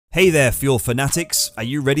Hey there, fuel fanatics. Are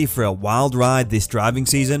you ready for a wild ride this driving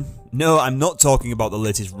season? No, I'm not talking about the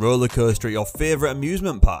latest roller coaster at your favourite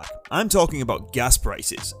amusement park. I'm talking about gas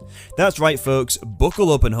prices. That's right folks,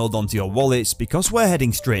 buckle up and hold on to your wallets because we're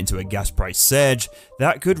heading straight into a gas price surge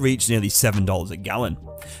that could reach nearly $7 a gallon.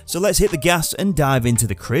 So let's hit the gas and dive into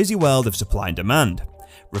the crazy world of supply and demand,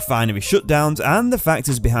 refinery shutdowns and the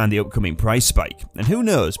factors behind the upcoming price spike. And who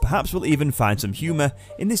knows, perhaps we'll even find some humour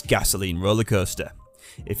in this gasoline roller coaster.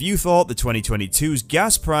 If you thought the 2022's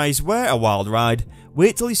gas price were a wild ride,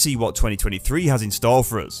 wait till you see what 2023 has in store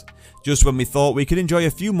for us. Just when we thought we could enjoy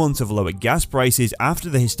a few months of lower gas prices after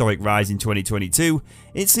the historic rise in 2022,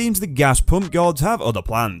 it seems the gas pump gods have other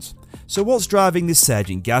plans. So what's driving this surge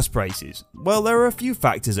in gas prices? Well, there are a few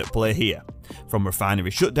factors at play here, from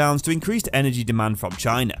refinery shutdowns to increased energy demand from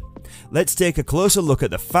China. Let's take a closer look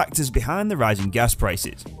at the factors behind the rising gas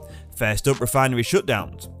prices. First up, refinery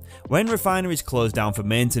shutdowns. When refineries close down for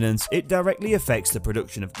maintenance, it directly affects the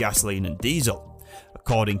production of gasoline and diesel.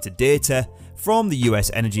 According to data from the US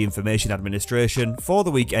Energy Information Administration for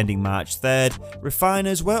the week ending March 3rd,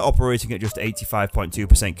 refiners were operating at just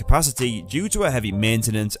 85.2% capacity due to a heavy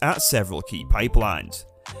maintenance at several key pipelines.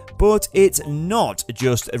 But it's not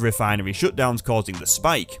just refinery shutdowns causing the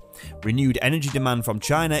spike. Renewed energy demand from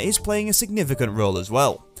China is playing a significant role as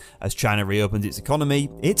well. As China reopens its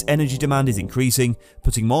economy, its energy demand is increasing,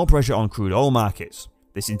 putting more pressure on crude oil markets.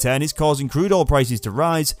 This in turn is causing crude oil prices to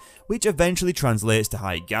rise, which eventually translates to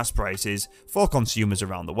higher gas prices for consumers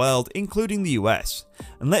around the world, including the US.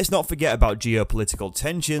 And let's not forget about geopolitical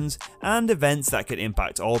tensions and events that can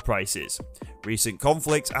impact oil prices. Recent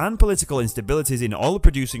conflicts and political instabilities in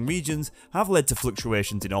oil-producing regions have led to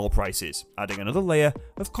fluctuations in oil prices, adding another layer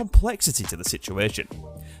of complexity to the situation.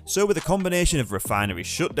 So with a combination of refinery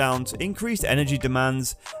shutdowns, increased energy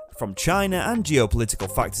demands from China and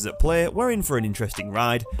geopolitical factors at play, we're in for an interesting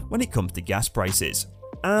ride when it comes to gas prices.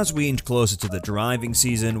 As we inch closer to the driving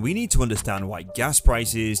season, we need to understand why gas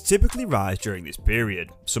prices typically rise during this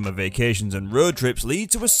period. Summer vacations and road trips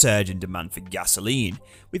lead to a surge in demand for gasoline,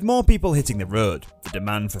 with more people hitting the road. The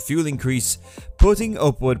demand for fuel increase, putting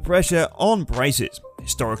upward pressure on prices.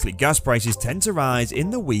 Historically, gas prices tend to rise in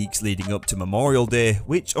the weeks leading up to Memorial Day,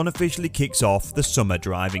 which unofficially kicks off the summer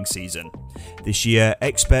driving season. This year,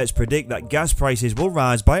 experts predict that gas prices will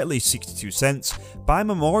rise by at least 62 cents by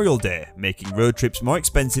Memorial Day, making road trips more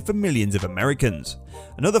expensive for millions of Americans.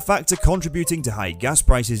 Another factor contributing to high gas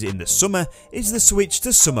prices in the summer is the switch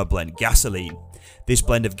to summer blend gasoline. This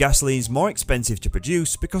blend of gasoline is more expensive to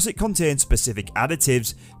produce because it contains specific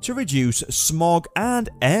additives to reduce smog and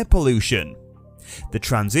air pollution. The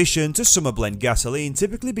transition to summer blend gasoline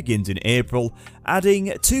typically begins in April,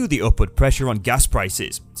 adding to the upward pressure on gas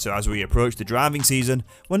prices. So as we approach the driving season,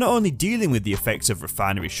 we're not only dealing with the effects of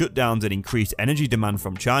refinery shutdowns and increased energy demand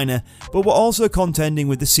from China, but we're also contending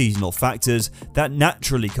with the seasonal factors that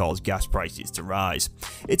naturally cause gas prices to rise.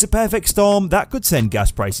 It's a perfect storm that could send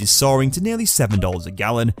gas prices soaring to nearly $7 a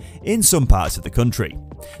gallon in some parts of the country.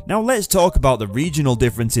 Now let's talk about the regional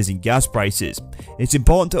differences in gas prices. It's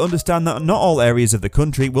important to understand that not all areas of the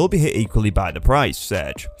country will be hit equally by the price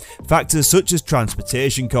surge. Factors such as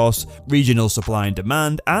transportation costs, regional supply and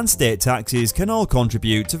demand, and state taxes can all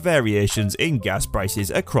contribute to variations in gas prices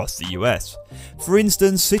across the US. For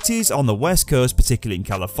instance, cities on the West Coast, particularly in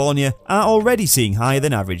California, are already seeing higher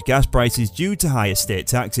than average gas prices due to higher state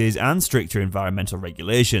taxes and stricter environmental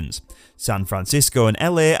regulations. San Francisco and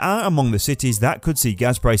LA are among the cities that could see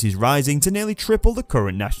gas prices rising to nearly triple the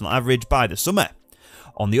current national average by the summer.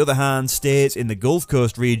 On the other hand, states in the Gulf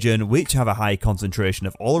Coast region, which have a high concentration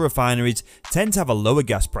of oil refineries, tend to have a lower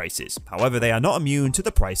gas prices. However, they are not immune to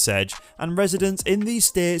the price surge, and residents in these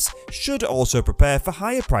states should also prepare for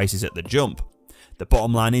higher prices at the jump. The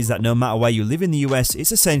bottom line is that no matter where you live in the US,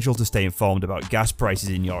 it's essential to stay informed about gas prices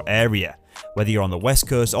in your area. Whether you're on the West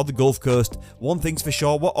Coast or the Gulf Coast, one thing's for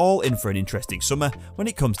sure, we're all in for an interesting summer when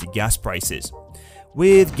it comes to gas prices.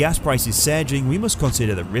 With gas prices surging, we must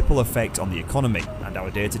consider the ripple effect on the economy and our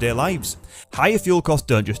day-to-day lives. Higher fuel costs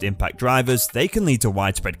don't just impact drivers, they can lead to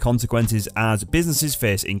widespread consequences as businesses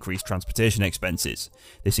face increased transportation expenses.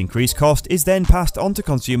 This increased cost is then passed on to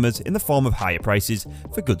consumers in the form of higher prices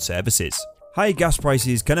for goods and services. High gas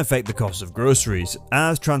prices can affect the cost of groceries,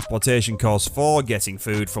 as transportation costs for getting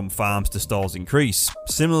food from farms to stores increase.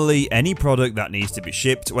 Similarly, any product that needs to be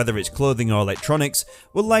shipped, whether it's clothing or electronics,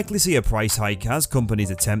 will likely see a price hike as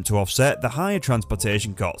companies attempt to offset the higher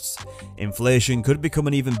transportation costs. Inflation could become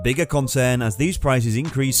an even bigger concern as these prices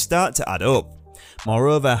increase start to add up.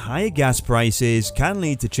 Moreover, higher gas prices can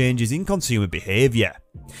lead to changes in consumer behaviour.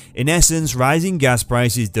 In essence, rising gas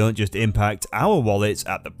prices don't just impact our wallets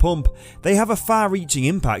at the pump, they have a far-reaching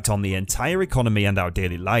impact on the entire economy and our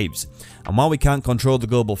daily lives. And while we can't control the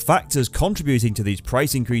global factors contributing to these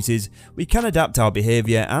price increases, we can adapt our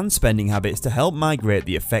behaviour and spending habits to help migrate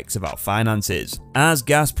the effects of our finances. As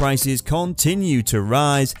gas prices continue to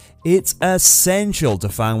rise, it's essential to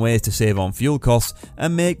find ways to save on fuel costs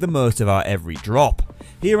and make the most of our every drop.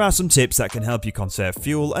 Here are some tips that can help you conserve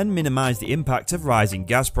fuel and minimise the impact of rising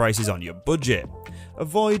gas prices on your budget.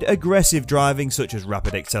 Avoid aggressive driving such as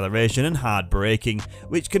rapid acceleration and hard braking,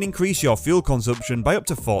 which can increase your fuel consumption by up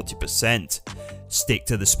to 40%. Stick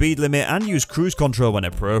to the speed limit and use cruise control when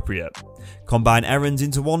appropriate. Combine errands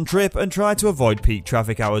into one trip and try to avoid peak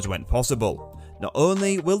traffic hours when possible. Not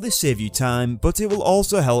only will this save you time, but it will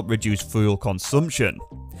also help reduce fuel consumption.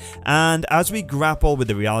 And as we grapple with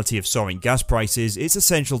the reality of soaring gas prices, it's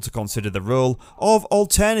essential to consider the role of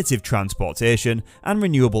alternative transportation and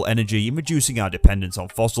renewable energy in reducing our dependence on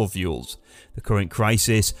fossil fuels. The current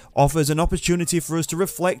crisis offers an opportunity for us to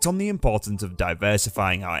reflect on the importance of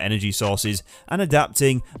diversifying our energy sources and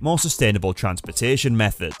adapting more sustainable transportation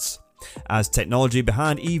methods. As technology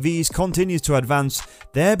behind EVs continues to advance,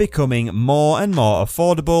 they're becoming more and more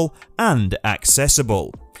affordable and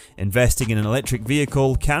accessible. Investing in an electric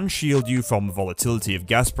vehicle can shield you from the volatility of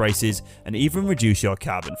gas prices and even reduce your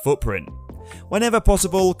carbon footprint. Whenever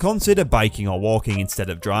possible, consider biking or walking instead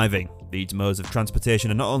of driving. These modes of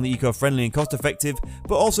transportation are not only eco-friendly and cost-effective,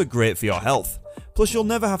 but also great for your health. Plus, you'll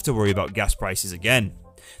never have to worry about gas prices again.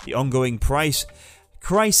 The ongoing price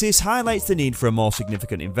crisis highlights the need for a more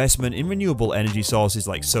significant investment in renewable energy sources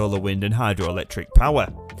like solar, wind and hydroelectric power.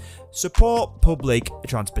 Support public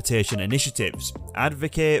transportation initiatives.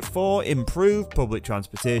 Advocate for improved public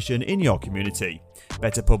transportation in your community.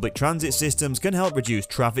 Better public transit systems can help reduce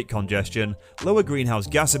traffic congestion, lower greenhouse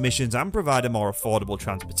gas emissions and provide a more affordable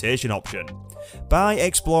transportation option. By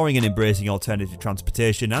exploring and embracing alternative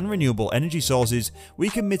transportation and renewable energy sources, we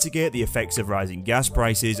can mitigate the effects of rising gas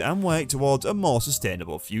prices and work towards a more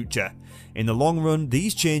sustainable future. In the long run,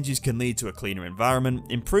 these changes can lead to a cleaner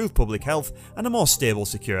environment, improved public health and a more stable,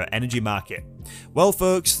 secure energy market. Well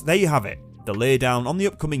folks, there you have it. The laydown on the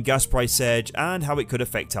upcoming gas price surge and how it could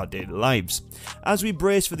affect our daily lives. As we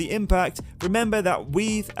brace for the impact, remember that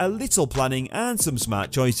with a little planning and some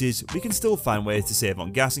smart choices, we can still find ways to save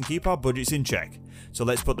on gas and keep our budgets in check. So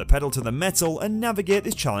let's put the pedal to the metal and navigate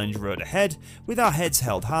this challenge road ahead with our heads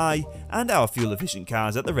held high and our fuel efficient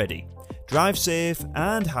cars at the ready. Drive safe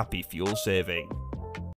and happy fuel saving.